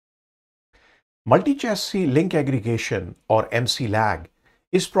Multi-chassis link aggregation, or Mclag,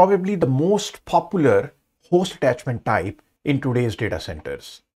 is probably the most popular host attachment type in today's data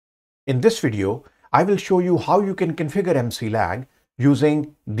centers. In this video, I will show you how you can configure Mclag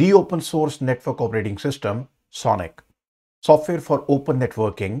using the open source network operating system SONiC, software for open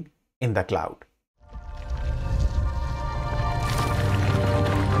networking in the cloud.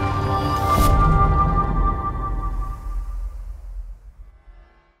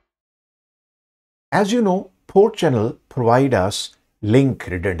 As you know, port channel provide us link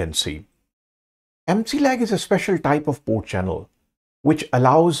redundancy. Mclag is a special type of port channel which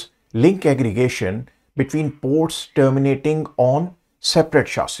allows link aggregation between ports terminating on separate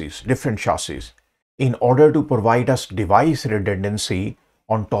chassis, different chassis, in order to provide us device redundancy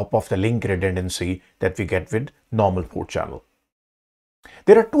on top of the link redundancy that we get with normal port channel.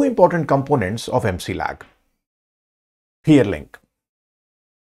 There are two important components of Mclag. Peer link.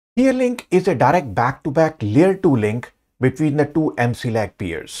 Peer link is a direct back-to-back layer 2 link between the two Mclag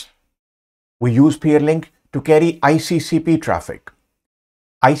peers. We use peer link to carry ICCP traffic.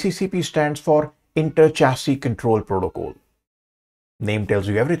 ICCP stands for Inter-Chassis Control Protocol. Name tells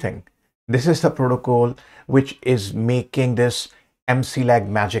you everything. This is the protocol which is making this Mclag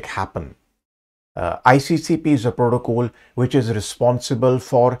magic happen. ICCP is a protocol which is responsible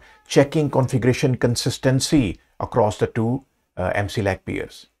for checking configuration consistency across the two Mclag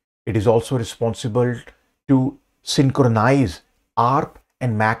peers. It is also responsible to synchronize ARP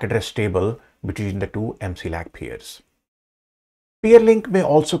and MAC address table between the two Mclag peers. Peer link may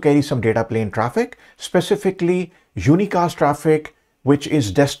also carry some data plane traffic, specifically unicast traffic, which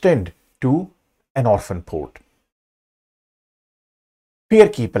is destined to an orphan port. Peer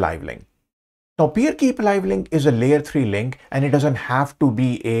keep alive link. Now, peer keep alive link is a layer 3 link, and it doesn't have to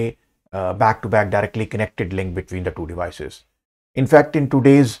be a back-to-back directly connected link between the two devices. In fact, in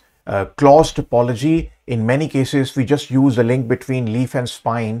today's clause topology, in many cases, we just use a link between leaf and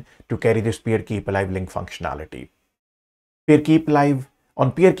spine to carry this peer keep alive link functionality.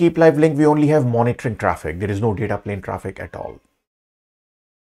 On peer keep alive link, we only have monitoring traffic. There is no data plane traffic at all.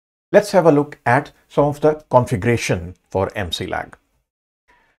 Let's have a look at some of the configuration for Mclag.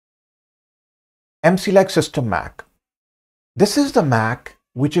 Mclag system Mac. This is the Mac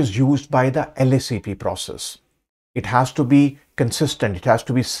which is used by the LACP process. It has to be consistent. It has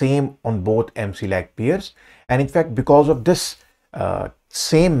to be same on both Mclag peers. And in fact, because of this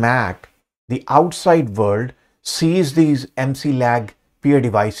same Mac, the outside world sees these Mclag peer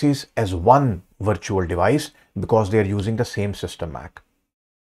devices as one virtual device because they are using the same system Mac.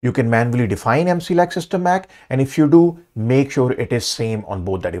 You can manually define Mclag system Mac, and if you do, make sure it is same on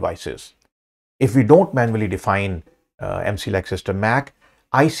both the devices. If we don't manually define Mclag system Mac,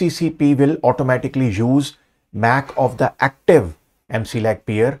 ICCP will automatically use Mac of the active Mclag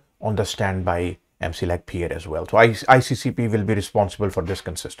peer on the standby Mclag peer as well. So ICCP will be responsible for this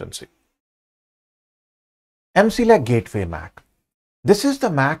consistency. Mclag Gateway Mac. This is the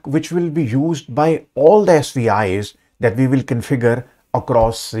Mac which will be used by all the SVIs that we will configure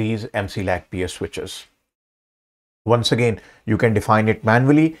across these Mclag peer switches. Once again, you can define it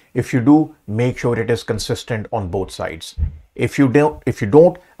manually. If you do, make sure it is consistent on both sides. If you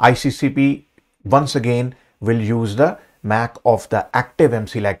don't, ICCP once again will use the Mac of the active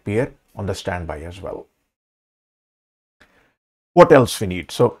Mclag peer on the standby as well. What else we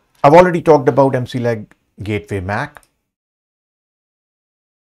need? So I've already talked about Mclag Gateway Mac.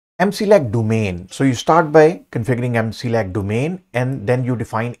 Mclag domain. So you start by configuring Mclag domain, and then you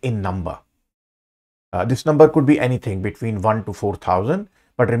define in number. This number could be anything between 1 to 4,000,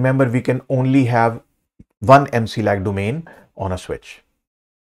 but remember, we can only have one Mclag domain on a switch.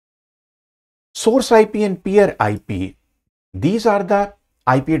 Source IP and peer IP. These are the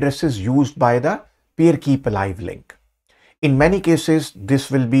IP addresses used by the peer keep alive link. In many cases, this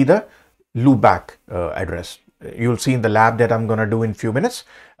will be the loopback address. You'll see in the lab that I'm going to do in few minutes,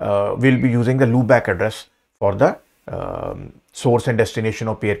 we'll be using the loopback address for the source and destination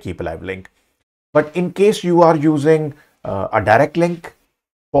of peer keep alive link. But in case you are using a direct link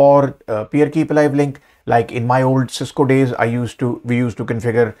for peer keep alive link, like in my old Cisco days, we used to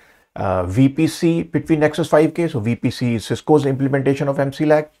configure VPC between Nexus 5K. So VPC is Cisco's implementation of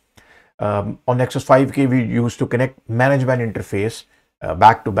Mclag. On Nexus 5K, we used to connect management interface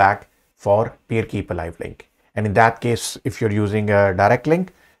back to back for peer keep alive link. And in that case, if you're using a direct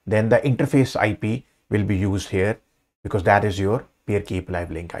link, then the interface IP will be used here because that is your peer keep alive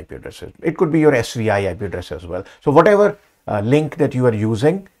link IP address. It could be your SVI IP address as well. So whatever link that you are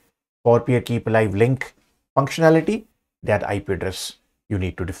using for peer keep alive link functionality, that IP address you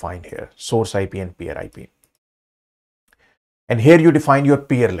need to define here, source IP and peer IP. And here you define your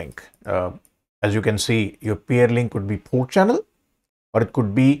peer link. As you can see, your peer link could be port channel, or it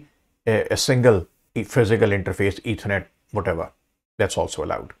could be a single physical interface, Ethernet, whatever. That's also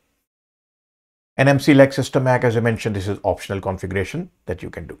allowed. An Mclag system Mac, as I mentioned, this is optional configuration that you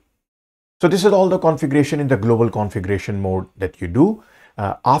can do. So this is all the configuration in the global configuration mode that you do.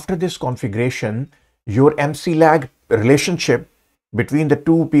 After this configuration, your Mclag relationship between the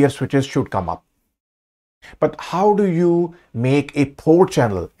two peer switches should come up. But how do you make a port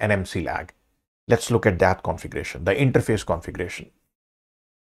channel an Mclag? Let's look at that configuration, the interface configuration.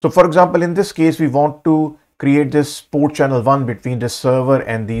 So for example, in this case, we want to create this port channel 1 between the server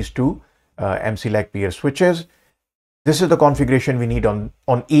and these two Mclag peer switches. This is the configuration we need on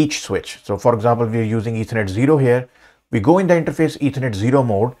each switch. So for example, we are using Ethernet 0 here. We go in the interface Ethernet 0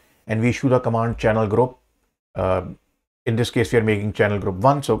 mode and we issue the command channel group. In this case, we are making channel group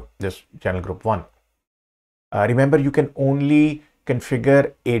 1. So this channel group 1. Remember, you can only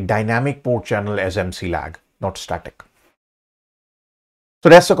configure a dynamic port channel as Mclag, not static. So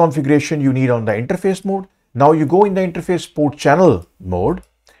that's the configuration you need on the interface mode. Now you go in the interface port channel mode,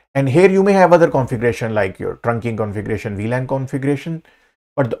 and here you may have other configuration like your trunking configuration, VLAN configuration,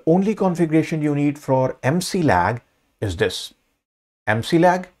 but the only configuration you need for Mclag is this,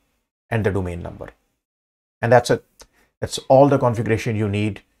 Mclag and the domain number. And that's it. That's all the configuration you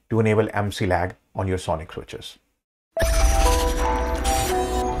need to enable Mclag on your SONiC switches.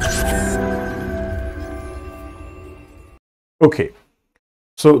 Okay,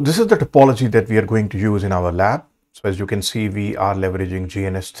 so this is the topology that we are going to use in our lab. So as you can see, we are leveraging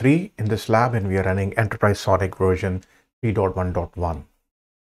GNS3 in this lab, and we are running Enterprise SONiC version 3.1.1.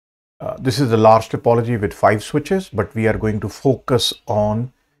 This is a large topology with 5 switches, but we are going to focus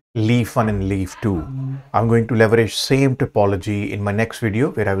on leaf 1 and leaf 2. I'm going to leverage same topology in my next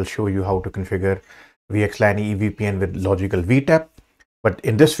video, where I will show you how to configure VXLAN EVPN with logical VTEP. But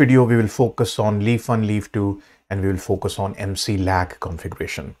in this video, we will focus on leaf 1, leaf 2, and we will focus on Mclag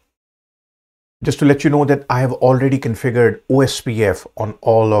configuration. Just to let you know that I have already configured OSPF on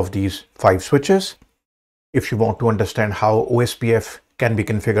all of these 5 switches. If you want to understand how OSPF can be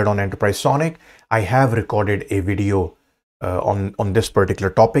configured on Enterprise SONiC, I have recorded a video on this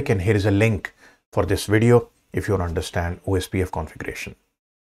particular topic, and here is a link for this video if you want to understand OSPF configuration.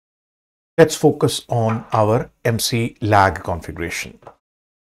 Let's focus on our Mclag configuration.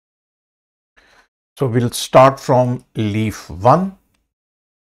 So we'll start from leaf 1.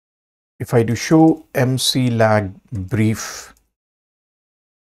 If I do show Mclag brief,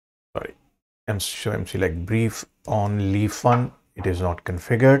 show Mclag brief on leaf 1, it is not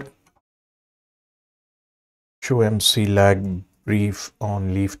configured. Show Mclag brief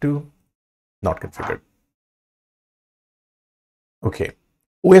on leaf 2, not configured. Okay,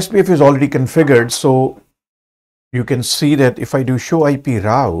 OSPF is already configured, so you can see that if I do show IP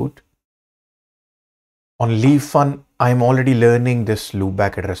route on leaf 1, I'm already learning this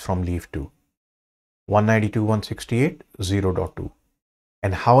loopback address from leaf 2, 192.168.0.2.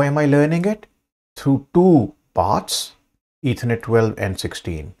 And how am I learning it? Through 2 paths, Ethernet 12 and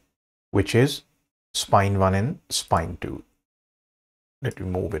 16, which is spine 1 and spine 2. Let me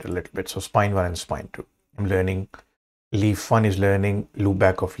move it a little bit. So spine 1 and spine 2. I'm learning, leaf 1 is learning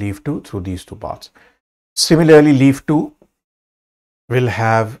loopback of leaf 2 through these 2 paths. Similarly, leaf 2 will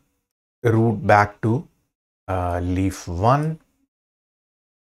have route back to leaf 1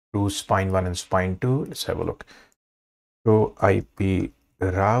 through spine 1 and spine 2. Let's have a look. So IP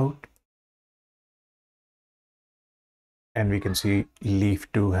route, and we can see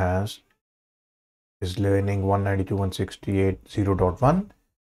leaf 2 is learning 192.168.0.1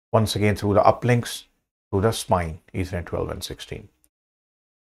 once again through the uplinks to the spine Ethernet 12 and 16.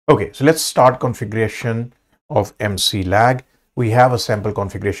 Okay, so let's start configuration of Mclag. We have a sample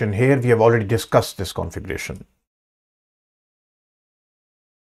configuration here. We have already discussed this configuration.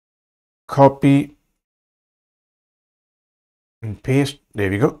 Copy and paste. There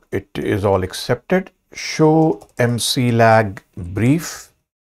we go. It is all accepted. Show Mclag brief.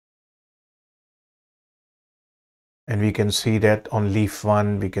 And we can see that on leaf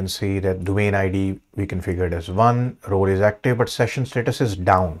 1, we can see that domain ID we configured as 1, role is active, but session status is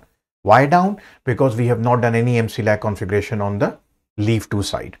down. Why down? Because we have not done any Mclag configuration on the leaf 2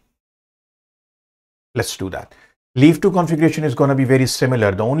 side. Let's do that. Leaf 2 configuration is going to be very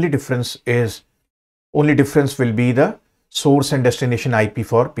similar. The only difference will be the source and destination IP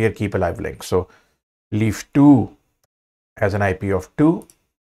for peer keep alive link. So leaf 2 has an IP of 2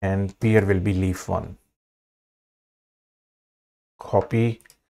 and peer will be leaf 1. Copy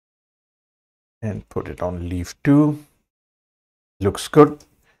and put it on leaf 2. Looks good.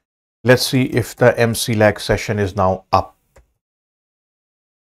 Let's see if the Mclag session is now up.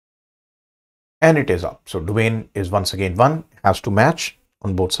 and it is up. So domain is once again 1, has to match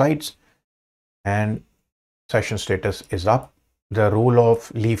on both sides, and session status is up. The role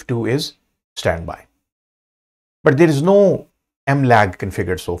of leaf 2 is standby. But there is no Mclag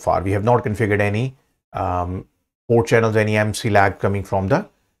configured so far. We have not configured any port channels, any Mclag coming from the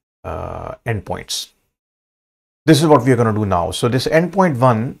endpoints. This is what we are going to do now. So this endpoint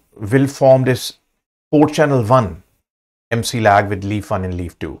 1 will form this port channel 1 Mclag with leaf 1 and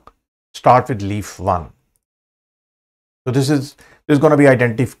leaf 2. Start with leaf 1. So this is going to be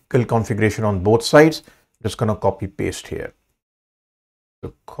identical configuration on both sides. Just going to copy paste here.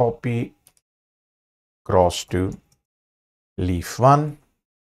 So copy cross to leaf 1.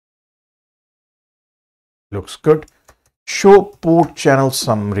 Looks good. Show port channel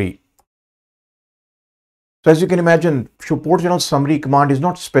summary. So as you can imagine, show port channel summary command is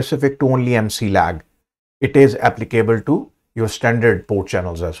not specific to only Mclag. It is applicable to your standard port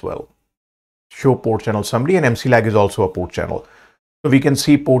channels as well. Show port channel summary, and Mclag is also a port channel. So we can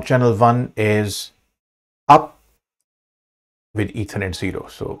see port channel 1 is up with Ethernet 0.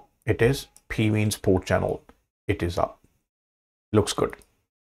 So it is P means port channel. It is up. Looks good.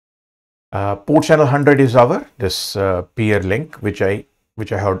 Port channel 100 is our this peer link, which I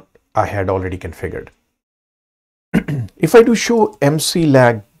had already configured. If I do show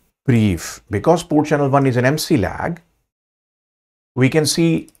Mclag brief, because port channel 1 is an Mclag, we can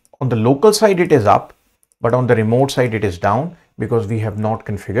see on the local side it is up, but on the remote side it is down because we have not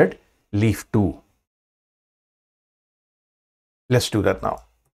configured leaf 2. Let's do that now.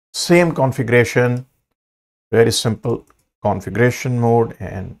 Same configuration, very simple configuration mode,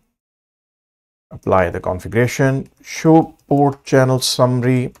 and apply the configuration. Show port channel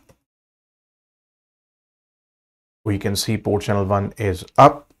summary. We can see port channel 1 is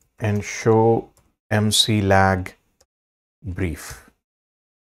up, and show Mclag brief.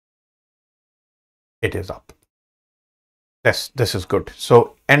 It is up. This is good.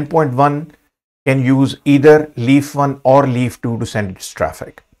 So endpoint 1 can use either leaf 1 or leaf 2 to send its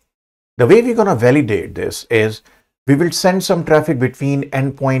traffic. The way we're going to validate this is we will send some traffic between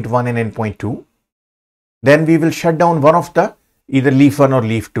endpoint 1 and endpoint 2. Then we will shut down one of the either leaf 1 or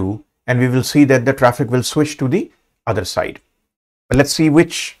leaf 2, and we will see that the traffic will switch to the other side. But let's see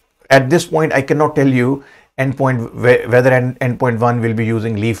which. At this point, I cannot tell you whether endpoint 1 will be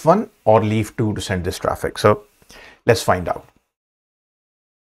using leaf 1 or leaf 2 to send this traffic. So let's find out.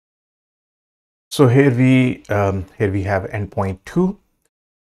 So here we have endpoint 2.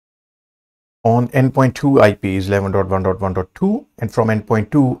 On endpoint 2, IP is 11.1.1.2, and from endpoint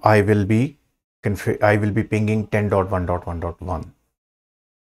 2, I will be pinging 10.1.1.1.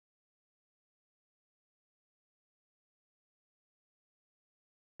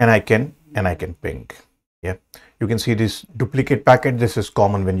 And I can ping. Yeah, you can see this duplicate packet. This is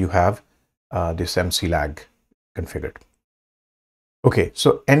common when you have this Mclag configured. Okay,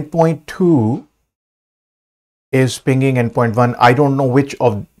 so endpoint 2 is pinging endpoint 1. I don't know which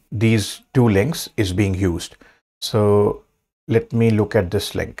of these two links is being used. So let me look at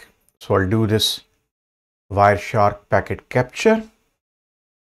this link. So I'll do this Wireshark packet capture.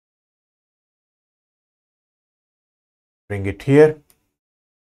 Bring it here.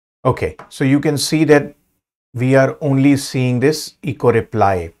 Okay, so you can see that we are only seeing this echo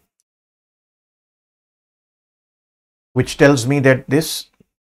reply, which tells me that this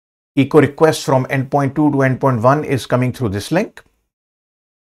echo request from endpoint 2 to endpoint 1 is coming through this link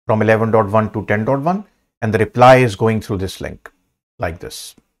from 11.1 to 10.1, and the reply is going through this link like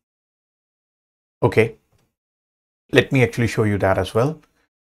this. Okay, let me actually show you that as well,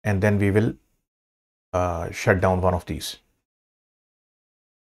 and then we will shut down one of these.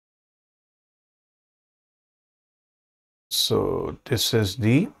 So this is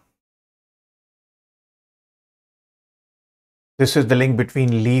the link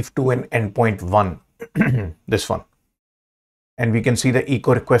between leaf 2 and endpoint 1, this one. And we can see the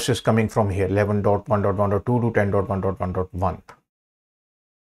echo request is coming from here, 11.1.1.2 to 10.1.1.1.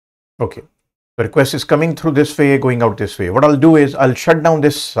 Okay, the request is coming through this way, going out this way. What I'll do is I'll shut down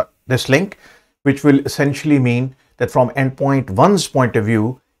this link, which will essentially mean that from endpoint 1's point of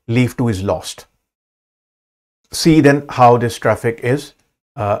view, leaf 2 is lost. See then how this traffic is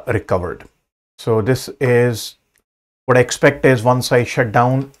recovered. So this is what I expect is once I shut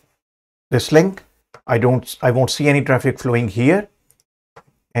down this link, I won't see any traffic flowing here,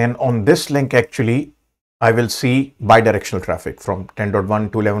 and on this link actually I will see bidirectional traffic from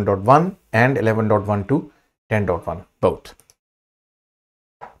 10.1 to 11.1 and 11.1 to 10.1 both.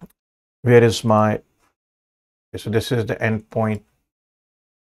 Where is my, so this is the endpoint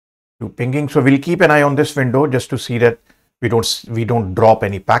to pinging. So we'll keep an eye on this window just to see that we don't drop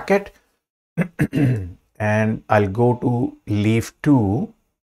any packet. and I'll go to leaf 2.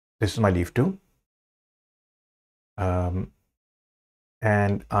 This is my leaf 2.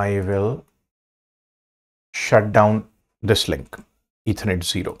 And I will shut down this link, Ethernet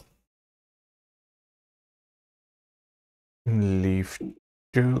 0. Leaf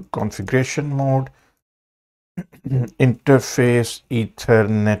 2 configuration mode, interface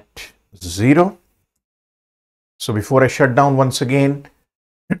Ethernet 0. So before I shut down once again,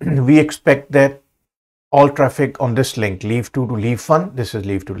 we expect that all traffic on this link, leaf 2 to leaf 1, this is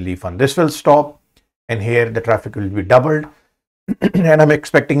leaf 2 to leaf 1, this will stop, and here the traffic will be doubled. And I'm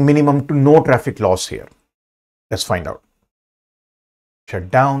expecting minimum to no traffic loss here. Let's find out.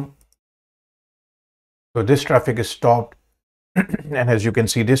 Shut down. So this traffic is stopped. And as you can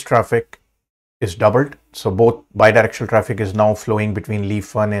see, this traffic is doubled. So both bidirectional traffic is now flowing between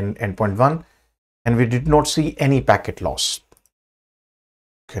leaf 1 and endpoint 1. And we did not see any packet loss.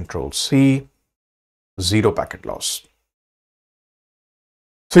 Control C, 0 packet loss.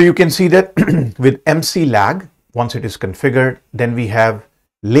 So you can see that with Mclag, once it is configured, then we have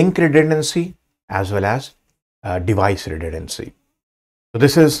link redundancy as well as device redundancy. So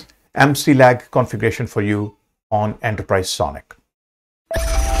this is Mclag configuration for you on Enterprise SONiC.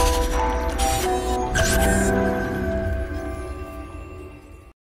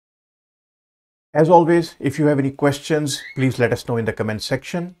 As always, if you have any questions, please let us know in the comment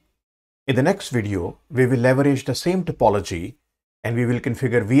section. In the next video, we will leverage the same topology and we will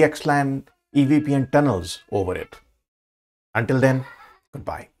configure VXLAN, EVPN tunnels over it. Until then,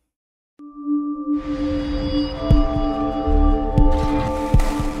 goodbye.